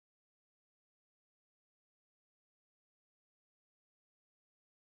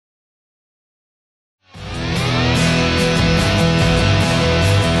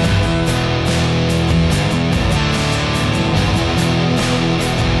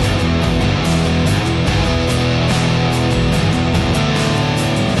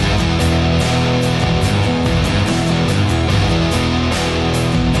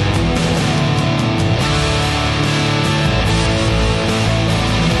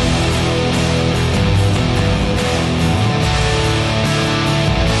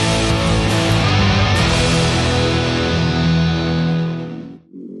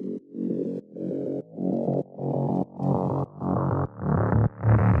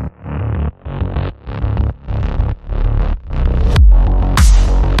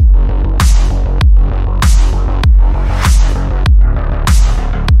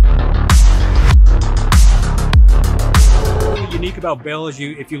about Bell is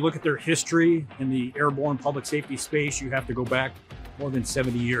if you look at their history in the airborne public safety space, you have to go back more than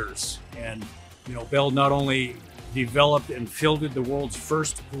 70 years. And, Bell not only developed and fielded the world's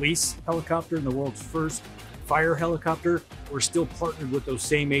first police helicopter and the world's first fire helicopter, we're still partnered with those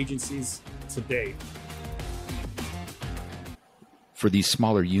same agencies today. For these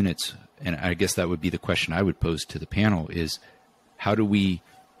smaller units, and I guess that would be the question I would pose to the panel, is how do we,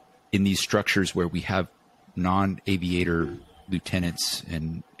 in these structures where we have non-aviator lieutenants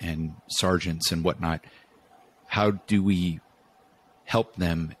and sergeants and whatnot, how do we help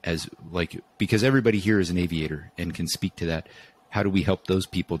them because everybody here is an aviator and can speak to that. How do we help those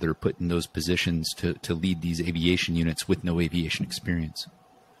people that are put in those positions to lead these aviation units with no aviation experience?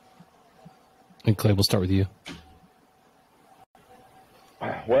 And Clay, we'll start with you.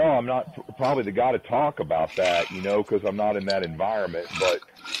 Well, I'm not probably the guy to talk about that, because I'm not in that environment. But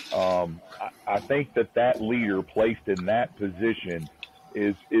I think that leader placed in that position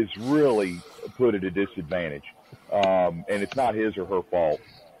is really put at a disadvantage. And it's not his or her fault.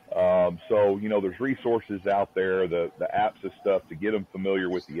 So, there's resources out there, the apps and stuff to get them familiar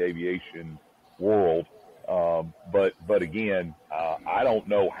with the aviation world. But again, I don't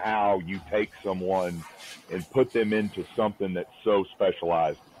know how you take someone and put them into something that's so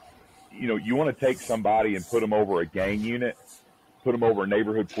specialized. You want to take somebody and put them over a gang unit, put them over a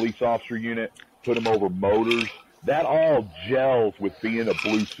neighborhood police officer unit, put them over motors. That all gels with being a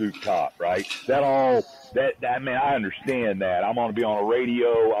blue suit cop, right? I understand that. I'm going to be on a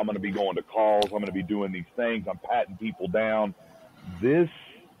radio. I'm going to be going to calls. I'm going to be doing these things. I'm patting people down. This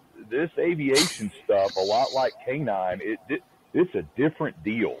aviation stuff, a lot like K9, it's a different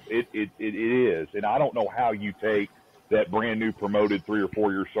deal. It is. And I don't know how you take that brand new promoted 3 or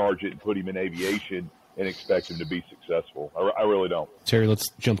 4 year sergeant and put him in aviation and expect him to be successful. I really don't. Terry, let's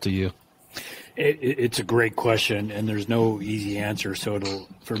jump to you. It's a great question, and there's no easy answer. So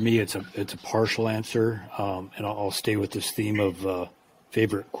for me, it's a partial answer, and I'll stay with this theme of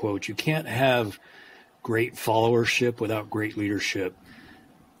favorite quote. You can't have great followership without great leadership,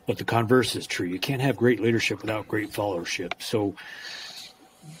 but the converse is true. You can't have great leadership without great followership. So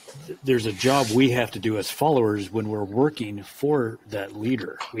there's a job we have to do as followers when we're working for that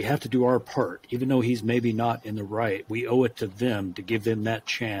leader. We have to do our part, even though he's maybe not in the right. We owe it to them to give them that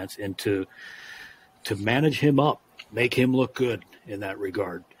chance and to manage him up, make him look good in that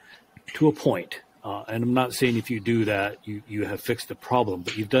regard to a point. And I'm not saying if you do that, you have fixed the problem,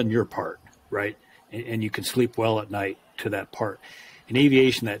 but you've done your part, right? And you can sleep well at night to that part. In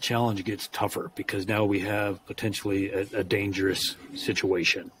aviation, that challenge gets tougher because now we have potentially a dangerous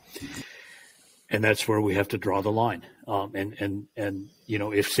situation. And that's where we have to draw the line. And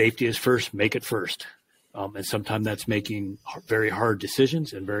if safety is first, make it first. And sometimes that's making very hard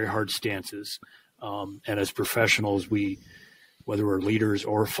decisions and very hard stances. And as professionals, whether we're leaders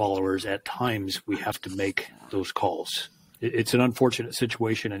or followers, at times we have to make those calls. It's an unfortunate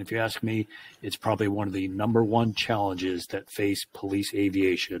situation. And if you ask me, it's probably one of the number one challenges that face police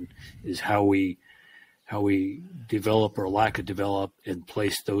aviation is how we develop or lack of develop and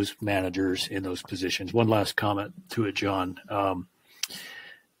place those managers in those positions. One last comment to it, John.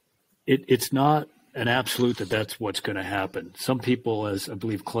 It's not an absolute that's what's going to happen. Some people, as I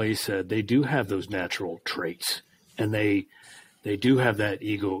believe Clay said, they do have those natural traits and they do have that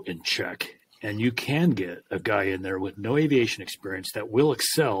ego in check. And you can get a guy in there with no aviation experience that will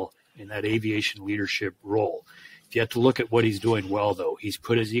excel in that aviation leadership role. You have to look at what he's doing well, though. He's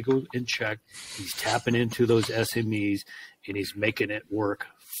put his ego in check. He's tapping into those SMEs, and he's making it work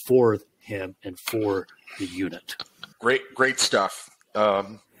for him and for the unit. Great stuff.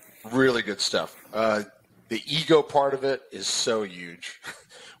 Really good stuff. The ego part of it is so huge.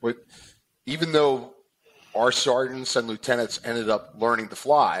 Even though our sergeants and lieutenants ended up learning to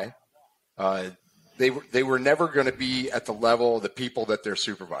fly, they were never going to be at the level of the people that they're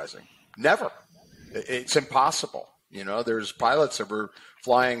supervising. Never. It's impossible. There's pilots that were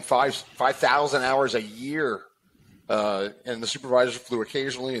flying 5,000 hours a year, and the supervisors flew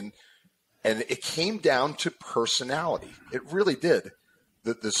occasionally, and it came down to personality. It really did.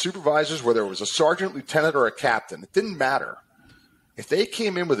 The supervisors, whether it was a sergeant, lieutenant, or a captain, it didn't matter. If they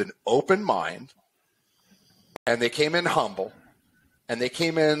came in with an open mind, and they came in humble, and they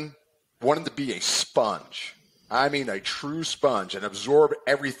came in wanting to be a sponge, I mean a true sponge, and absorb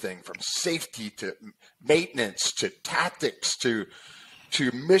everything from safety to maintenance to tactics to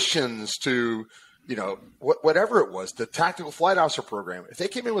missions to whatever it was, the tactical flight officer program. If they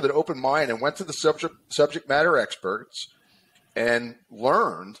came in with an open mind and went to the subject matter experts and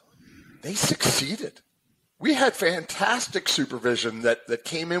learned, they succeeded. We had fantastic supervision that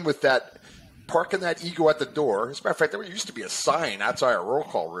came in with that parking that ego at the door. As a matter of fact, there used to be a sign outside our roll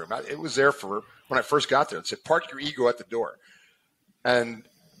call room. It was there for when I first got there. It said, "Park your ego at the door," and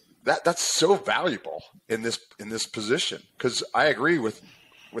that's so valuable in this position, because I agree with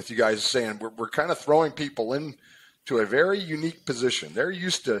you guys saying we're kind of throwing people into a very unique position. They're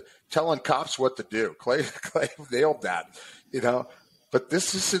used to telling cops what to do. Clay nailed that, but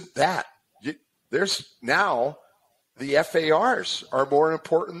this isn't that. There's now the FARs are more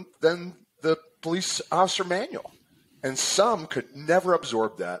important than the police officer manual, and some could never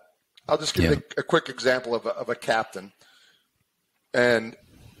absorb that. I'll just give a quick example of a captain, and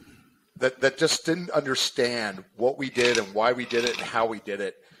that just didn't understand what we did and why we did it and how we did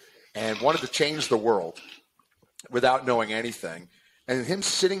it, and wanted to change the world without knowing anything. And him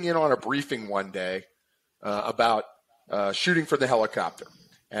sitting in on a briefing one day about shooting from the helicopter,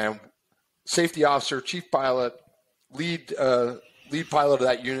 and safety officer, chief pilot, lead pilot of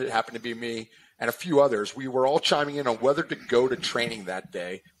that unit happened to be me, and a few others. We were all chiming in on whether to go to training that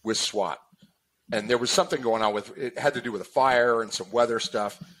day with SWAT. And there was something going on it had to do with a fire and some weather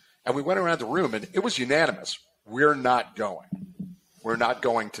stuff. And we went around the room, and it was unanimous. We're not going. We're not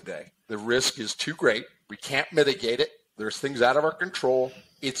going today. The risk is too great. We can't mitigate it. There's things out of our control.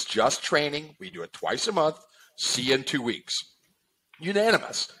 It's just training. We do it twice a month. See you in 2 weeks.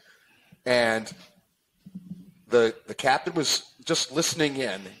 Unanimous. And the captain was just listening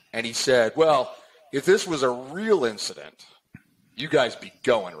in, and he said, well, if this was a real incident, you guys be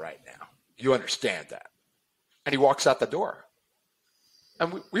going right now. You understand that. And he walks out the door.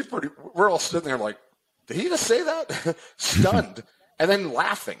 And we're all sitting there like, did he just say that? Stunned. And then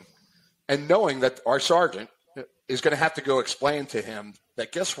laughing and knowing that our sergeant is going to have to go explain to him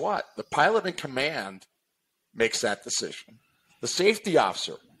that, guess what? The pilot in command makes that decision. The safety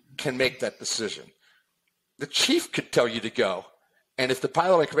officer can make that decision. The chief could tell you to go. And if the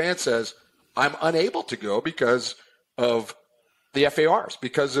pilot in command says, I'm unable to go because of the FARs,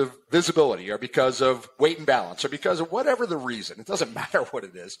 because of visibility, or because of weight and balance, or because of whatever the reason, it doesn't matter what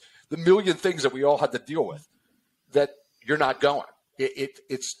it is, the million things that we all had to deal with, that you're not going.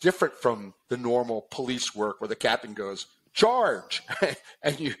 It's different from the normal police work where the captain goes, charge,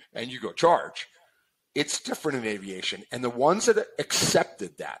 and you go, charge. It's different in aviation. And the ones that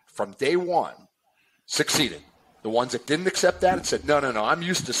accepted that from day one succeeded. The ones that didn't accept that and said, no, I'm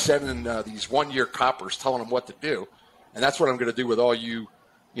used to sending these one-year coppers telling them what to do. And that's what I'm going to do with all you,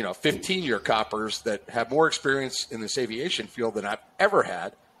 15-year coppers that have more experience in this aviation field than I've ever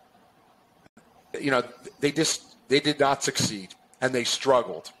had. They did not succeed, and they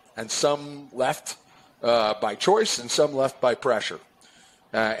struggled. And some left by choice, and some left by pressure.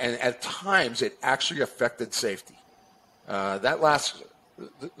 And at times, it actually affected safety.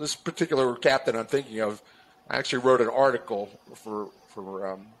 This particular captain I'm thinking of, I actually wrote an article for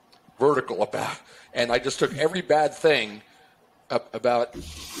Vertical about, and I just took every bad thing about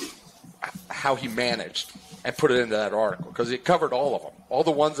how he managed and put it into that article, because it covered all of them, all the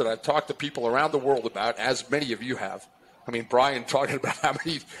ones that I've talked to people around the world about, as many of you have. I mean, Brian talking about how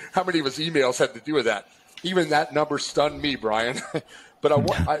many of his emails had to do with that. Even that number stunned me, Brian. But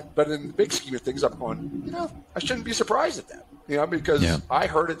in the big scheme of things, I'm going, I shouldn't be surprised at that, because I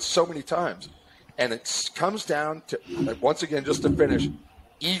heard it so many times. And it comes down to, once again, just to finish,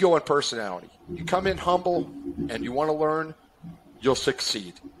 ego and personality. You come in humble and you want to learn, you'll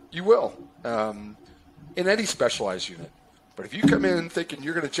succeed. You will, in any specialized unit. But if you come in thinking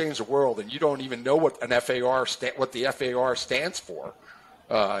you're going to change the world and you don't even know what the FAR stands for,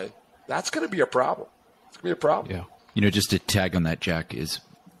 that's going to be a problem. It's going to be a problem. Yeah. Just to tag on that, Jack, is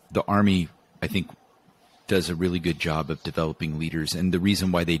the Army, I think, does a really good job of developing leaders. And the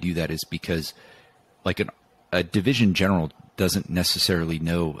reason why they do that is because, like, a division general doesn't necessarily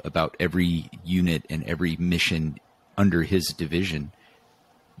know about every unit and every mission under his division.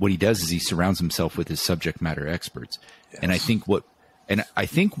 What he does is he surrounds himself with his subject matter experts. Yes. And I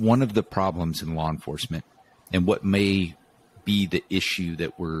think one of the problems in law enforcement, and what may be the issue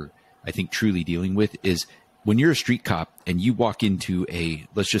that we're, I think, truly dealing with, is when you're a street cop and you walk into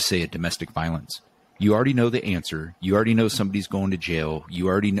let's just say a domestic violence, you already know the answer. You already know somebody's going to jail. You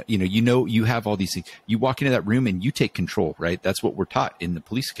already know, you have all these things. You walk into that room and you take control, right? That's what we're taught in the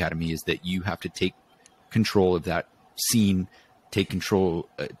police academy, is that you have to take control of that scene, take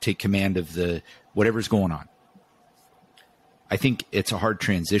command of whatever's going on. I think it's a hard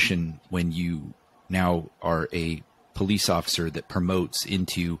transition when you now are a police officer that promotes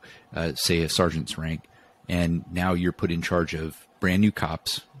into, say, a sergeant's rank, and now you're put in charge of brand new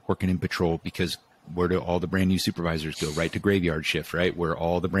cops working in patrol, because where do all the brand new supervisors go? Right to graveyard shift, right? Where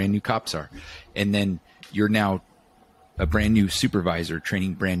all the brand new cops are. And then you're now a brand new supervisor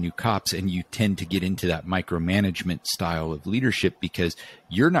training brand new cops, and you tend to get into that micromanagement style of leadership because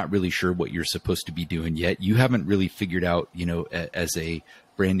you're not really sure what you're supposed to be doing yet. You haven't really figured out, as a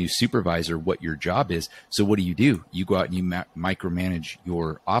brand new supervisor, what your job is. So what do? You go out and you micromanage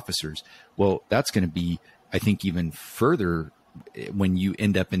your officers. Well, that's going to be, I think, even further when you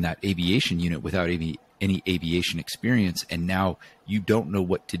end up in that aviation unit without any aviation experience. And now you don't know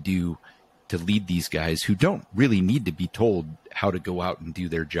what to do to lead these guys who don't really need to be told how to go out and do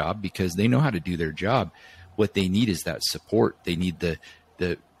their job because they know how to do their job. What they need is that support. They need the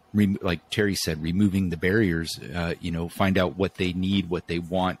like Terry said, removing the barriers, find out what they need, what they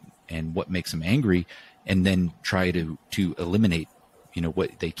want, and what makes them angry, and then try to eliminate,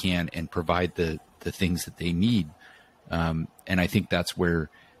 what they can and provide the things that they need. And I think that's where,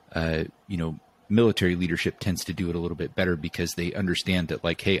 military leadership tends to do it a little bit better because they understand that,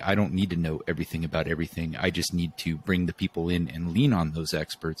 like, hey, I don't need to know everything about everything. I just need to bring the people in and lean on those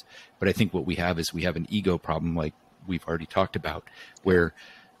experts. But I think what we have is we have an ego problem, like we've already talked about, where,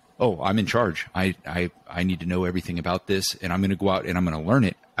 oh, I'm in charge. I need to know everything about this, and I'm going to go out and I'm going to learn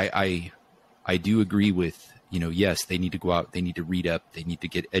it. I do agree with, yes, they need to go out, they need to read up, they need to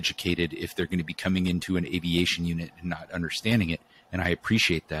get educated if they're going to be coming into an aviation unit and not understanding it. And I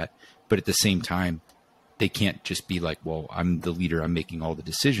appreciate that. But at the same time, they can't just be like, well, I'm the leader, I'm making all the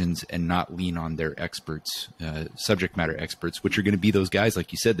decisions, and not lean on their experts, subject matter experts, which are going to be those guys,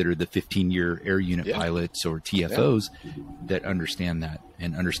 like you said, that are the 15-year air unit pilots or TFOs that understand that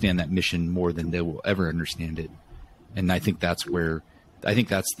and understand that mission more than they will ever understand it. And I think that's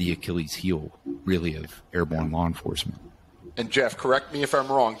the Achilles heel, really, of airborne law enforcement. And Jeff, correct me if I'm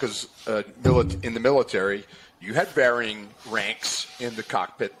wrong, because in the military, you had varying ranks in the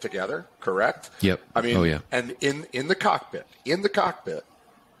cockpit together, correct? Yep. I mean, and in the cockpit,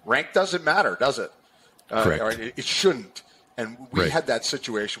 rank doesn't matter, does it? Correct. It shouldn't. And we had that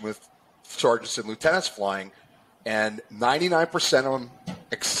situation with sergeants and lieutenants flying, and 99% of them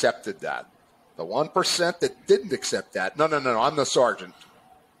accepted that. The 1% that didn't accept that, no, I'm the sergeant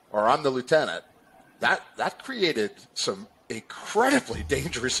or I'm the lieutenant, that created some incredibly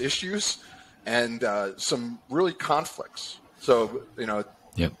dangerous issues and some really conflicts. So,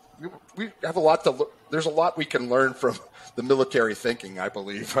 we have a lot to look. There's a lot we can learn from the military thinking, I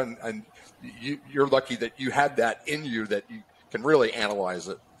believe. And you're lucky that you had that in you, that you can really analyze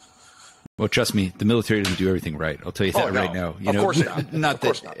it. Well, trust me, the military doesn't do everything right. I'll tell you that right now. Of course not. Not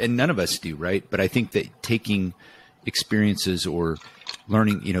that, and none of us do, right? But I think that taking experiences or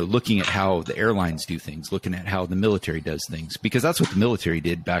learning, looking at how the airlines do things, looking at how the military does things, because that's what the military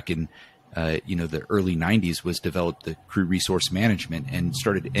did back in the early 90s, was develop the crew resource management and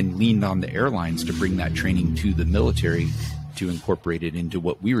leaned on the airlines to bring that training to the military to incorporate it into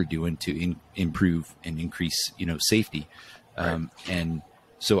what we were doing to improve and increase, safety. And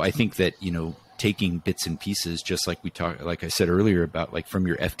so I think that, taking bits and pieces, just like like I said earlier about, like, from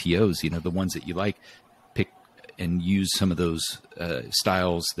your FTOs, the ones that you like, pick and use some of those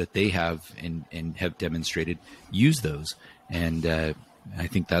styles that they have and have demonstrated, use those. And I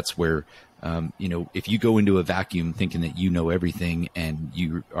think that's where, if you go into a vacuum thinking that you know everything and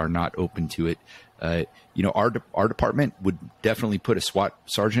you are not open to it, our department would definitely put a SWAT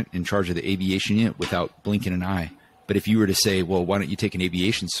sergeant in charge of the aviation unit without blinking an eye. But if you were to say, well, why don't you take an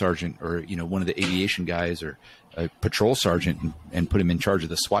aviation sergeant or, one of the aviation guys or a patrol sergeant and put him in charge of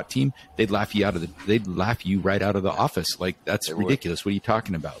the SWAT team, they'd laugh you right out of the office. Like, that's ridiculous. What are you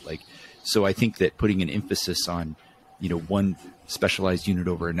talking about? Like, so I think that putting an emphasis on, one specialized unit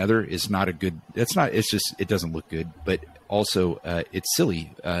over another is not a good, it doesn't look good, but also it's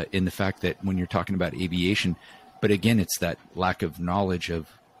silly in the fact that when you're talking about aviation, but again, it's that lack of knowledge of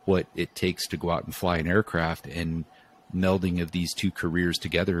what it takes to go out and fly an aircraft, and melding of these two careers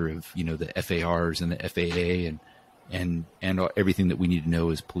together of, the FARs and the FAA and everything that we need to know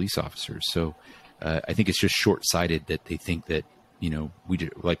as police officers. So I think it's just short-sighted that they think that,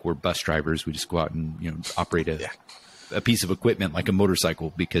 we're bus drivers. We just go out and, operate a piece of equipment like a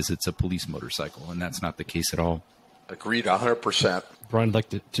motorcycle because it's a police motorcycle. And that's not the case at all. Agreed 100%. Brian, I'd like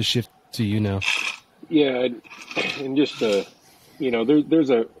to shift to you now. Yeah. And just, there's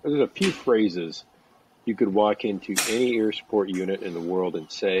a few phrases you could walk into any air support unit in the world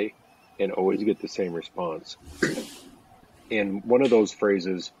and say, and always get the same response. And one of those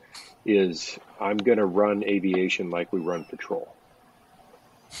phrases is, I'm going to run aviation like we run patrol.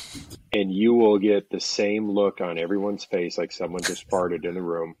 And you will get the same look on everyone's face, like someone just farted in the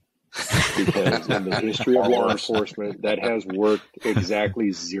room. Because in the history of law enforcement, that has worked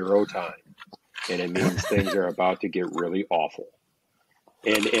exactly 0 times. And it means things are about to get really awful.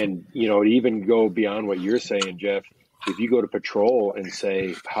 And to even go beyond what you're saying, Jeff, if you go to patrol and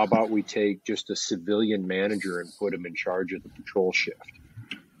say, how about we take just a civilian manager and put him in charge of the patrol shift,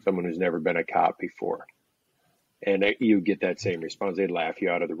 someone who's never been a cop before, and you get that same response, they'd laugh you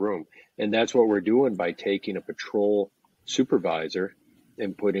out of the room. And that's what we're doing by taking a patrol supervisor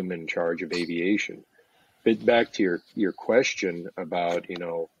and put him in charge of aviation. But back to your question about,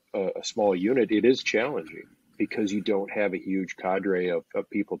 a small unit, it is challenging because you don't have a huge cadre of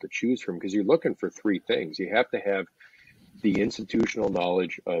people to choose from, because you're looking for three things. You have to have the institutional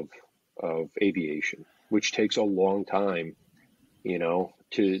knowledge of aviation, which takes a long time,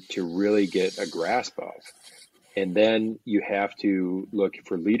 to really get a grasp of. And then you have to look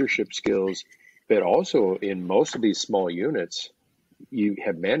for leadership skills, but also in most of these small units, you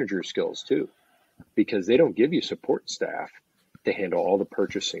have manager skills too, because they don't give you support staff to handle all the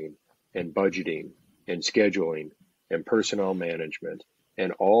purchasing and budgeting and scheduling and personnel management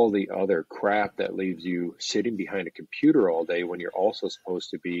and all the other crap that leaves you sitting behind a computer all day when you're also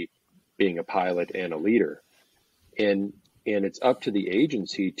supposed to be being a pilot and a leader. And it's up to the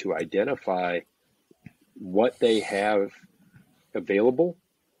agency to identify what they have available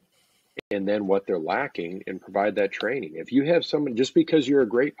and then what they're lacking and provide that training. If you have someone, just because you're a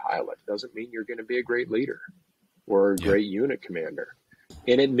great pilot doesn't mean you're going to be a great leader or a great unit commander.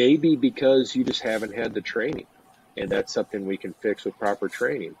 And it may be because you just haven't had the training, and that's something we can fix with proper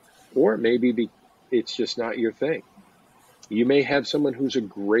training. Or it may be it's just not your thing. You may have someone who's a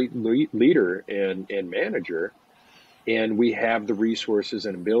great leader and manager, and we have the resources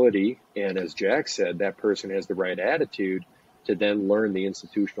and ability, and as Jack said, that person has the right attitude to then learn the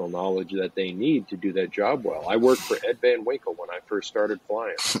institutional knowledge that they need to do that job well. I worked for Ed Van Winkle when I first started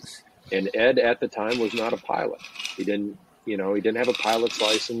flying, and Ed at the time was not a pilot. He didn't have a pilot's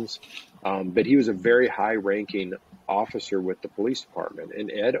license, but he was a very high-ranking officer with the police department,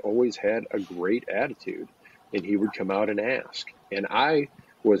 and Ed always had a great attitude, and he would come out and ask. And I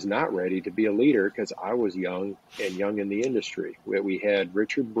was not ready to be a leader because I was young in the industry. We had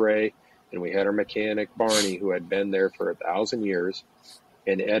Richard Bray, and we had our mechanic Barney, who had been there for 1,000 years.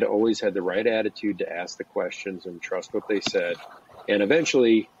 And Ed always had the right attitude to ask the questions and trust what they said. And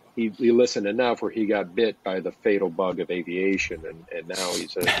eventually he listened enough where he got bit by the fatal bug of aviation, and now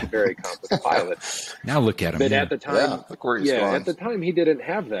he's a very accomplished pilot. Now look at him. But at the time, at the time he didn't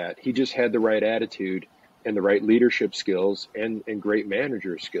have that. He just had the right attitude and the right leadership skills and great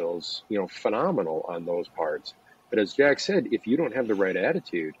manager skills, phenomenal on those parts. But as Jack said, if you don't have the right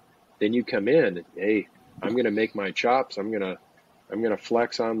attitude, then you come in and, hey, I'm going to make my chops. I'm going to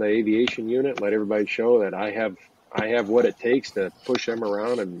flex on the aviation unit, let everybody show that I have what it takes to push them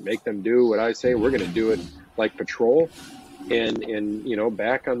around and make them do what I say. We're going to do it like patrol. And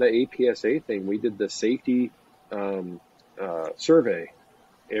back on the APSA thing, we did the safety survey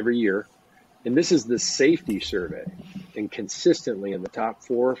every year. And this is the safety survey. And consistently in the top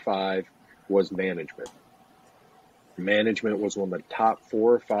 4 or 5 was management. Management was one of the top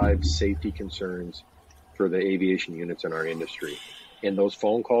 4 or 5 safety concerns for the aviation units in our industry. And those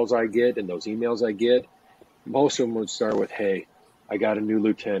phone calls I get and those emails I get, most of them would start with, hey, I got a new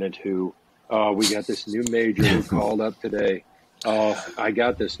lieutenant who, we got this new major who called up today. I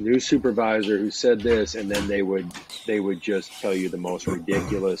got this new supervisor who said this. And then they would just tell you the most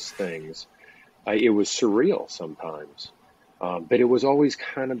ridiculous things. It was surreal sometimes, but it was always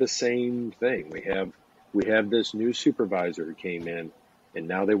kind of the same thing. We have this new supervisor who came in, and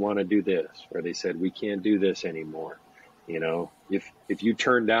now they want to do this, or they said we can't do this anymore. If you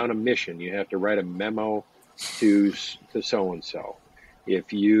turn down a mission, you have to write a memo to so and so.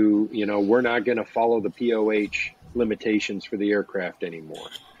 If we're not going to follow the POH limitations for the aircraft anymore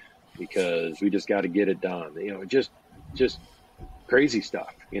because we just got to get it done. Just crazy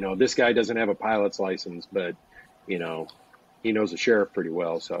stuff. This guy doesn't have a pilot's license, but, he knows the sheriff pretty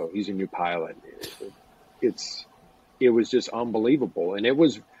well, so he's a new pilot. It was just unbelievable. And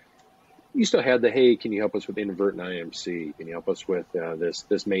you still had the, hey, can you help us with inadvertent IMC? Can you help us with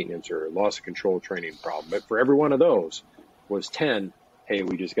this maintenance or loss of control training problem? But for every one of those was 10, hey,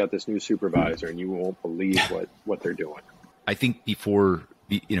 we just got this new supervisor and you won't believe what they're doing. I think before,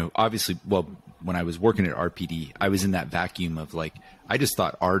 obviously, when I was working at RPD, I was in that vacuum of I just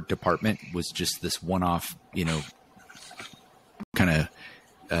thought our department was just this one-off, kind of,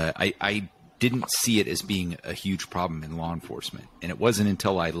 I didn't see it as being a huge problem in law enforcement. And it wasn't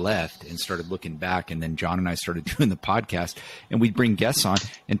until I left and started looking back, and then John and I started doing the podcast, and we'd bring guests on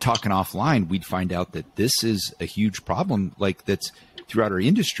and talking offline, we'd find out that this is a huge problem, that's throughout our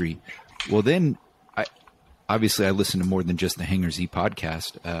industry. Well, then obviously, I listen to more than just the Hangar Z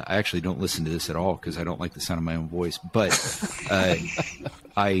podcast. I actually don't listen to this at all because I don't like the sound of my own voice. But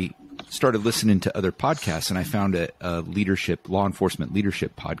I started listening to other podcasts, and I found a law enforcement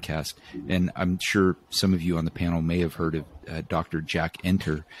leadership podcast. And I'm sure some of you on the panel may have heard of Dr. Jack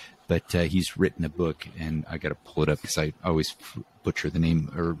Enter, but he's written a book, and I got to pull it up because I always butcher the name,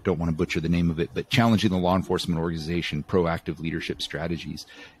 or don't want to butcher the name of it, but Challenging the Law Enforcement Organization, Proactive Leadership Strategies.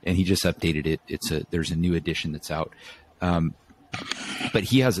 And he just updated it. There's a new edition that's out. But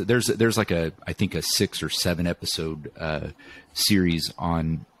there's like I think a 6 or 7 episode series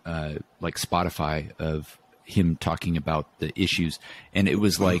on like Spotify of him talking about the issues. And it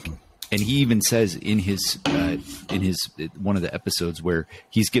was like, and he even says in his one of the episodes where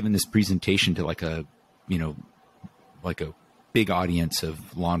he's given this presentation to like a big audience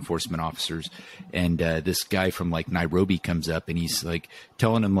of law enforcement officers, and this guy from like Nairobi comes up and he's like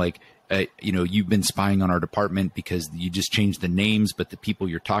telling him like, you've been spying on our department because you just changed the names, but the people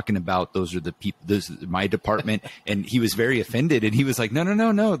you're talking about, those are the people, this is my department. And he was very offended, and he was like,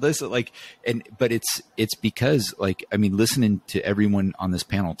 no, this like, but it's because like, I mean, listening to everyone on this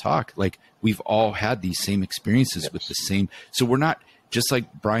panel talk, like we've all had these same experiences with the same. So we're not, just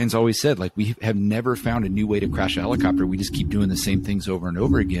like Brian's always said, like we have never found a new way to crash a helicopter. We just keep doing the same things over and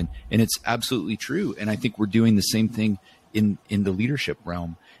over again. And it's absolutely true. And I think we're doing the same thing in the leadership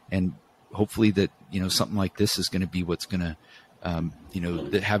realm. And hopefully that, something like this is going to be what's going to,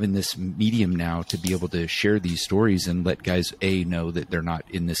 that having this medium now to be able to share these stories and let guys know that they're not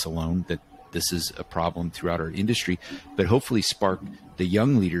in this alone, that this is a problem throughout our industry, but hopefully spark the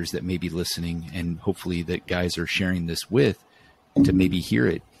young leaders that may be listening, and hopefully that guys are sharing this with, to maybe hear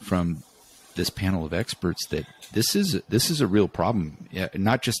it from this panel of experts that this is a real problem,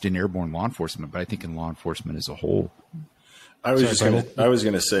 not just in airborne law enforcement, but I think in law enforcement as a whole. I was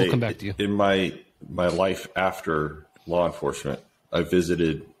going to say, we'll come back to you. In my life after law enforcement, I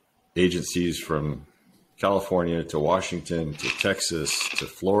visited agencies from California to Washington to Texas to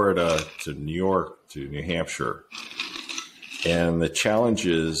Florida to New York to New Hampshire, and the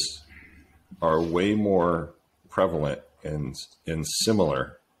challenges are way more prevalent and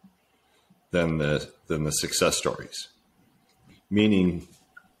similar than the success stories. Meaning,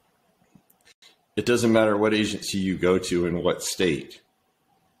 it doesn't matter what agency you go to in what state.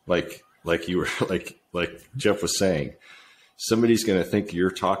 Like Jeff was saying, somebody's going to think you're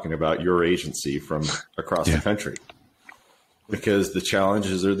talking about your agency from across the country, because the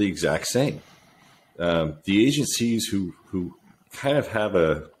challenges are the exact same. The agencies who kind of have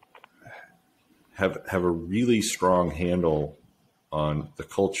a really strong handle on the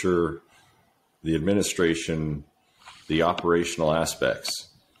culture, the administration, the operational aspects.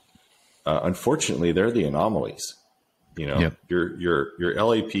 Unfortunately, they're the anomalies. Your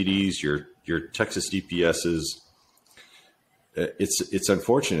LAPDs, your Texas DPSs. It's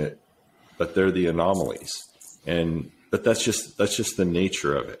unfortunate, but they're the anomalies, but that's just the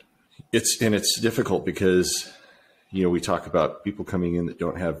nature of it. It's difficult because we talk about people coming in that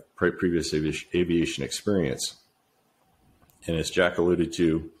don't have previous aviation experience, and as Jack alluded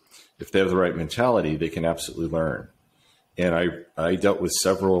to, if they have the right mentality, they can absolutely learn. And I dealt with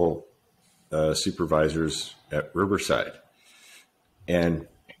several supervisors at Riverside, and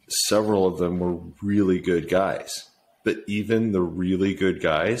several of them were really good guys. But even the really good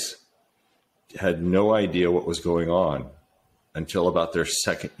guys had no idea what was going on until about their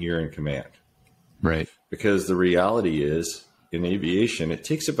second year in command. Right. Because the reality is, in aviation, it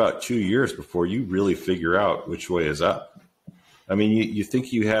takes about 2 years before you really figure out which way is up. I mean, you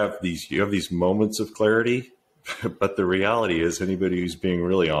think you have these moments of clarity, but the reality is, anybody who's being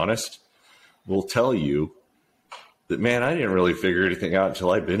really honest will tell you that, man, I didn't really figure anything out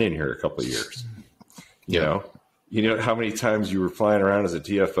until I've been in here a couple of years. You know how many times you were flying around as a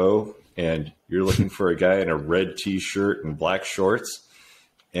TFO and you're looking for a guy in a red T-shirt and black shorts,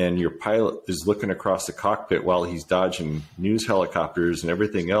 and your pilot is looking across the cockpit while he's dodging news helicopters and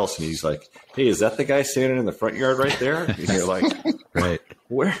everything else, and he's like, "Hey, is that the guy standing in the front yard right there?" And you're like, "Right,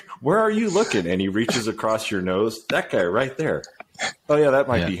 where are you looking?" And he reaches across your nose. "That guy right there. Oh yeah, that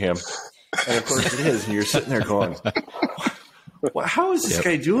might be him." And of course it is. And you're sitting there going, how is this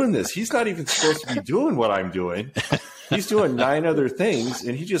guy doing this? He's not even supposed to be doing what I'm doing. He's doing 9 other things,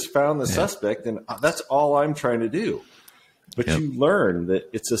 and he just found the suspect, and that's all I'm trying to do. But you learn that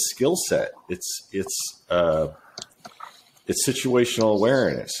it's a skill set. It's situational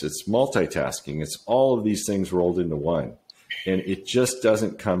awareness. It's multitasking. It's all of these things rolled into one. And it just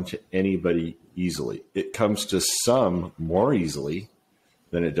doesn't come to anybody easily. It comes to some more easily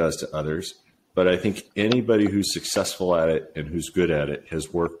than it does to others. But I think anybody who's successful at it and who's good at it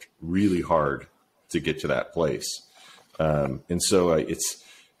has worked really hard to get to that place. And so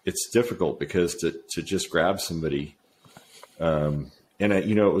it's difficult, because to just grab somebody and And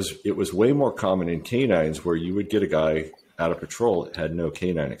it was way more common in canines where you would get a guy out of patrol that had no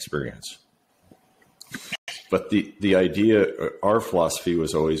canine experience. But the idea, our philosophy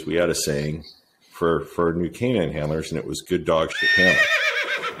was always, we had a saying for new canine handlers, and it was good dogs should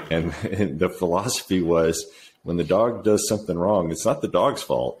handle. And the philosophy was, when the dog does something wrong, it's not the dog's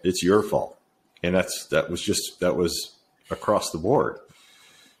fault, it's your fault. And that was across the board.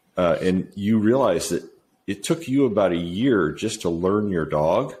 And you realize that it took you about a year just to learn your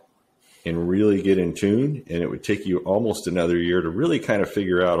dog and really get in tune. And it would take you almost another year to really kind of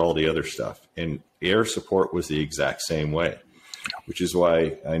figure out all the other stuff. And air support was the exact same way, which is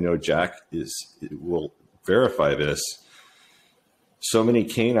why I know Jack will verify this. So many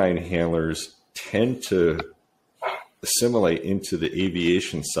canine handlers tend to assimilate into the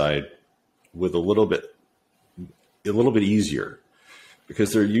aviation side with a little bit easier,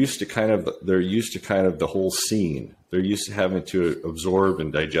 because they're used to kind of the whole scene. They're used to having to absorb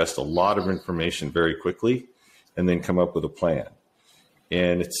and digest a lot of information very quickly and then come up with a plan.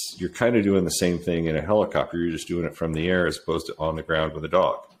 And you're kind of doing the same thing in a helicopter. You're just doing it from the air as opposed to on the ground with a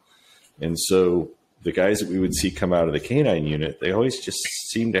dog. And so the guys that we would see come out of the canine unit, they always just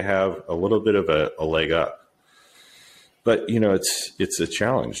seem to have a little bit of a leg up. But, it's a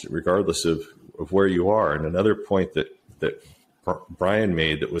challenge regardless of where you are. And another point that Brian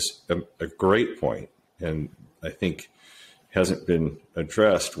made that was a great point, and I think hasn't been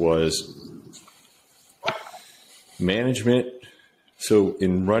addressed, was management. So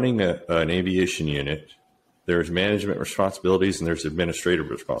in running an aviation unit, there's management responsibilities and there's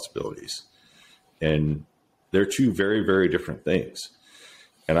administrative responsibilities. And they're two very, very different things.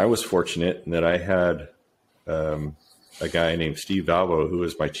 And I was fortunate in that I had a guy named Steve Valvo, who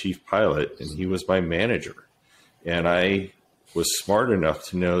was my chief pilot, and he was my manager. And I was smart enough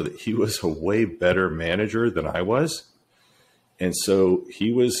to know that he was a way better manager than I was. And so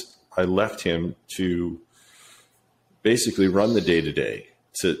I left him to basically run the day-to-day,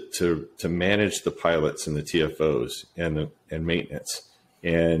 to manage the pilots and the TFOs and maintenance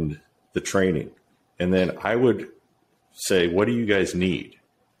and the training. And then I would say, what do you guys need?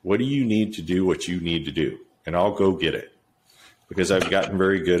 What do you need to do what you need to do? And I'll go get it, because I've gotten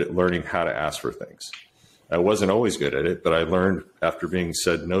very good at learning how to ask for things. I wasn't always good at it, but I learned after being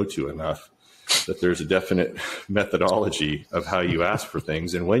said no to enough that there's a definite methodology of how you ask for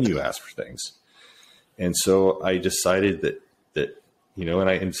things and when you ask for things. And so I decided that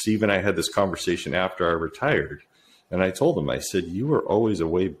and Steve and I had this conversation after I retired, and I told him, I said, you were always a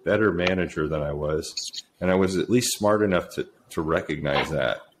way better manager than I was. And I was at least smart enough to recognize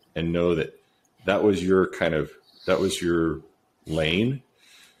that and know that was your lane.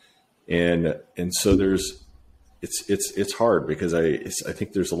 And so it's hard, because I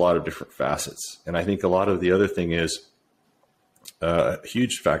think there's a lot of different facets. And I think a lot of the other thing is, a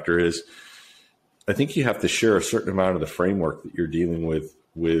huge factor is, I think you have to share a certain amount of the framework that you're dealing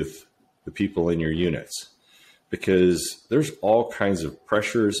with the people in your units, because there's all kinds of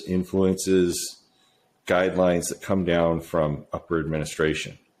pressures, influences, guidelines that come down from upper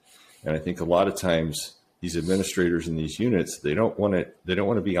administration. And I think a lot of times these administrators in these units, they don't want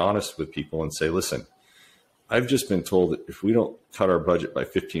to be honest with people and say, listen, I've just been told that if we don't cut our budget by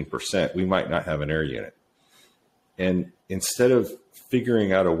 15%, we might not have an air unit. And instead of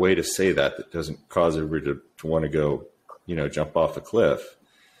figuring out a way to say that doesn't cause everybody to want to go, jump off a cliff,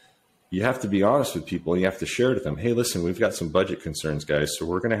 you have to be honest with people, and you have to share with them, hey, listen, we've got some budget concerns, guys, so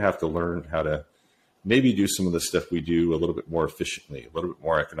we're going to have to learn how to maybe do some of the stuff we do a little bit more efficiently, a little bit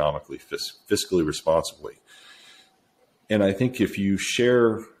more economically, fiscally responsibly. And I think if you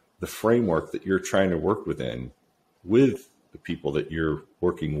share the framework that you're trying to work within with the people that you're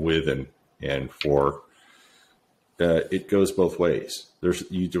working with and for, it goes both ways.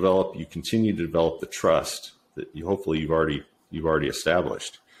 You continue to develop the trust that you've already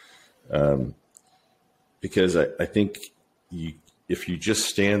established. Because I think if you just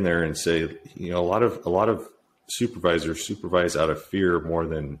stand there and say, a lot of supervisors supervise out of fear more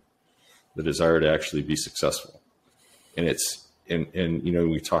than the desire to actually be successful. And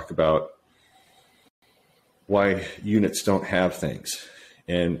we talk about why units don't have things,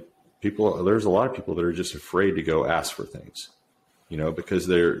 and there's a lot of people that are just afraid to go ask for things, because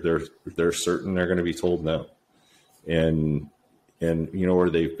they're certain they're going to be told no, or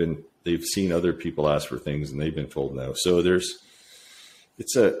they've seen other people ask for things and they've been told no. So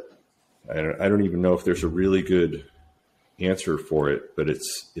I don't even know if there's a really good answer for it, but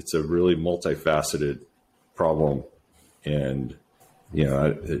it's a really multifaceted problem. And,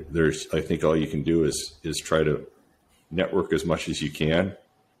 I think all you can do is try to network as much as you can.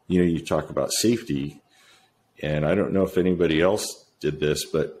 You talk about safety, and I don't know if anybody else did this,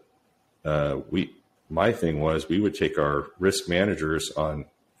 but my thing was we would take our risk managers on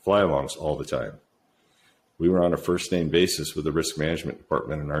fly-alongs all the time. We were on a first name basis with the risk management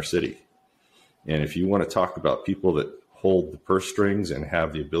department in our city. And if you want to talk about people that hold the purse strings and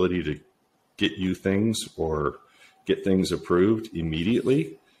have the ability to get you things or get things approved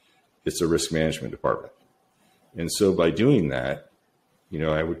immediately, it's a risk management department. And so by doing that,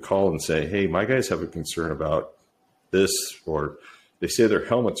 I would call and say, hey, my guys have a concern about this, or they say their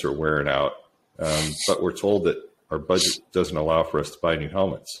helmets are wearing out, but we're told that our budget doesn't allow for us to buy new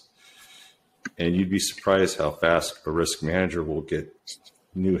helmets. And you'd be surprised how fast a risk manager will get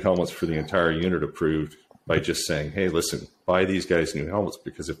new helmets for the entire unit approved by just saying, hey, listen, buy these guys new helmets,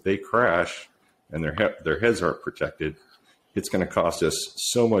 because if they crash and their heads aren't protected, it's going to cost us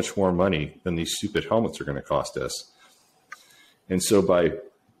so much more money than these stupid helmets are going to cost us. And so by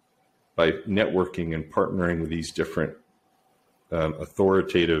networking and partnering with these different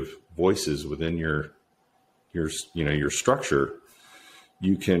authoritative voices within your structure,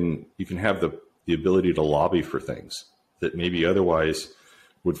 you can have the ability to lobby for things that maybe otherwise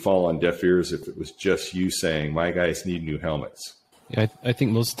would fall on deaf ears if it was just you saying, my guys need new helmets. Yeah, I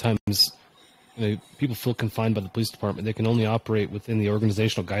think most times people feel confined by the police department. They can only operate within the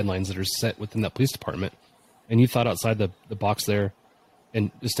organizational guidelines that are set within that police department. And you thought outside the box there and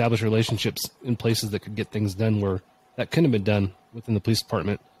establish relationships in places that could get things done where that couldn't have been done within the police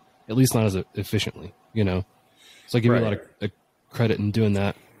department, at least not as efficiently, So I give you a lot of credit in doing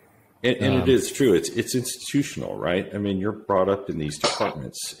that. And it is true. It's institutional, right? I mean, you're brought up in these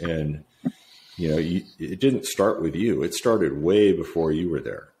departments, and it didn't start with you. It started way before you were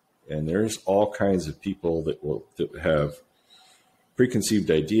there. And there's all kinds of people that have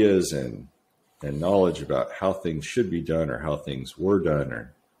preconceived ideas and knowledge about how things should be done or how things were done,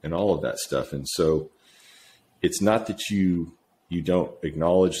 and all of that stuff. And so it's not that you don't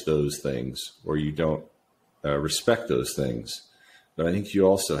acknowledge those things or you don't respect those things. But I think you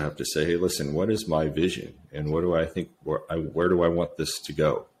also have to say, hey, listen, what is my vision? And what do I think, where do I want this to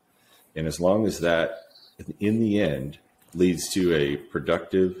go? And as long as that, in the end, leads to a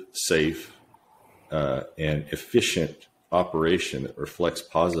productive, safe, and efficient operation that reflects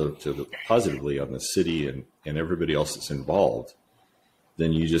positively on the city and everybody else that's involved,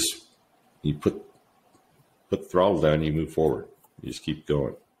 then you put the throttle down and you move forward. You just keep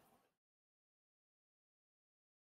going.